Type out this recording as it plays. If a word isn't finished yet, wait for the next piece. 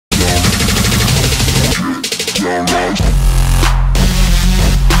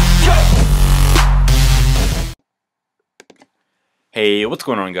Hey, what's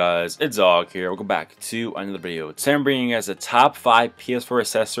going on guys? It's Zog here. Welcome back to another video. Today I'm bringing you guys the top 5 PS4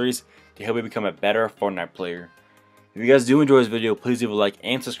 accessories to help you become a better Fortnite player. If you guys do enjoy this video, please leave a like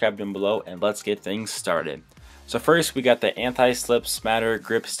and subscribe down below, and let's get things started. So first, we got the anti-slip smatter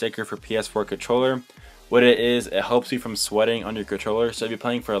grip sticker for PS4 controller. What it is, it helps you from sweating on your controller. So if you're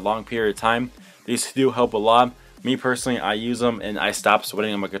playing for a long period of time, these do help a lot. Me personally, I use them and I stop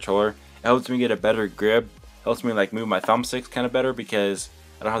sweating on my controller. It helps me get a better grip. Helps me like move my thumbsticks kind of better because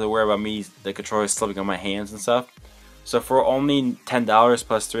I don't have to worry about the controller slipping on my hands and stuff. So for only $10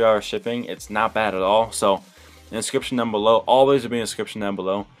 plus $3 shipping, it's not bad at all. So in the description down below, always will be in the description down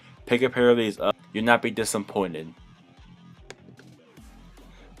below. Pick a pair of these up, you'll not be disappointed.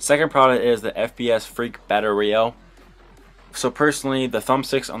 Second product is the FPS Freak Battle Royale. So personally, the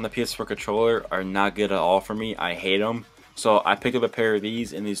thumbsticks on the PS4 controller are not good at all for me. I hate them. So I picked up a pair of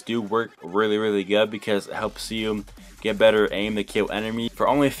these, and these do work really good because it helps you get better aim to kill enemies. For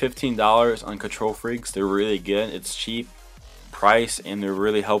only $15 on Control Freaks, they're really good. It's cheap price and they're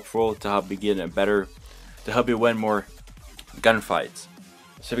really helpful to help you get a better, to help you win more gunfights.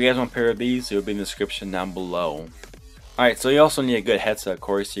 So if you guys want a pair of these, it will be in the description down below. Alright, so you also need a good headset, of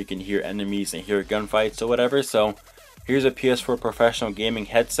course, so you can hear enemies and hear gunfights or whatever. So here's a PS4 professional gaming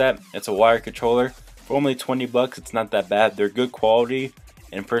headset. It's a wired controller. For only 20 bucks, it's not that bad. They're good quality,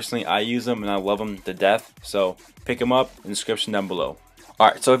 and personally I use them and I love them to death. So pick them up in the description down below.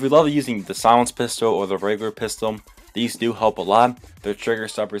 Alright, so if you love using the silence pistol or the regular pistol, these do help a lot. They're trigger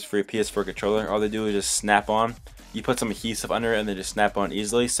stoppers for your PS4 controller. All they do is just snap on. You put some adhesive under it and they just snap on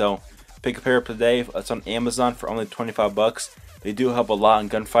easily. So pick a pair up today. It's on Amazon for only 25 bucks. They do help a lot in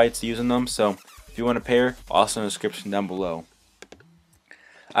gunfights using them. So if you want a pair, also in the description down below.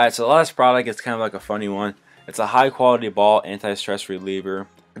 Alright, so the last product is kind of like a funny one. It's a high quality ball anti-stress reliever.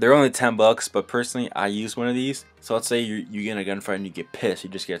 They're only 10 bucks, but personally I use one of these. So let's say you get in a gunfight and you get pissed. You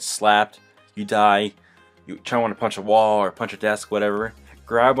just get slapped, you die, you try to want to punch a wall or punch a desk, whatever.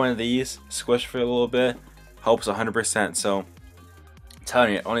 Grab one of these, squish for a little bit, helps 100%. So I'm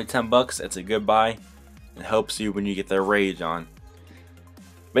telling you, only 10 bucks, it's a good buy. It helps you when you get the rage on.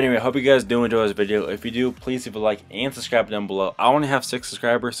 But anyway, I hope you guys do enjoy this video. If you do, please leave a like and subscribe down below. I only have 6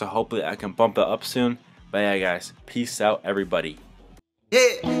 subscribers, so hopefully I can bump that up soon. But yeah, guys, peace out, everybody.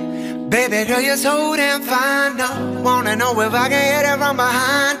 Yeah, baby girl, you're so damn fine, though. Wanna know if I can hit it from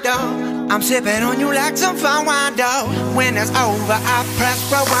behind, though. I'm sipping on you like some fine wine, though. When it's over, I press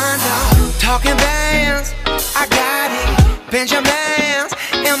rewind, though. Talking bands, I got it. Benjamins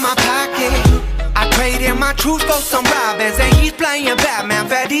in my pocket. I traded my truth for some robins, and he's playing Batman,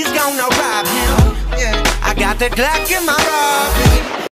 bet he's gonna rob him. Yeah, I got the Glock in my Robin.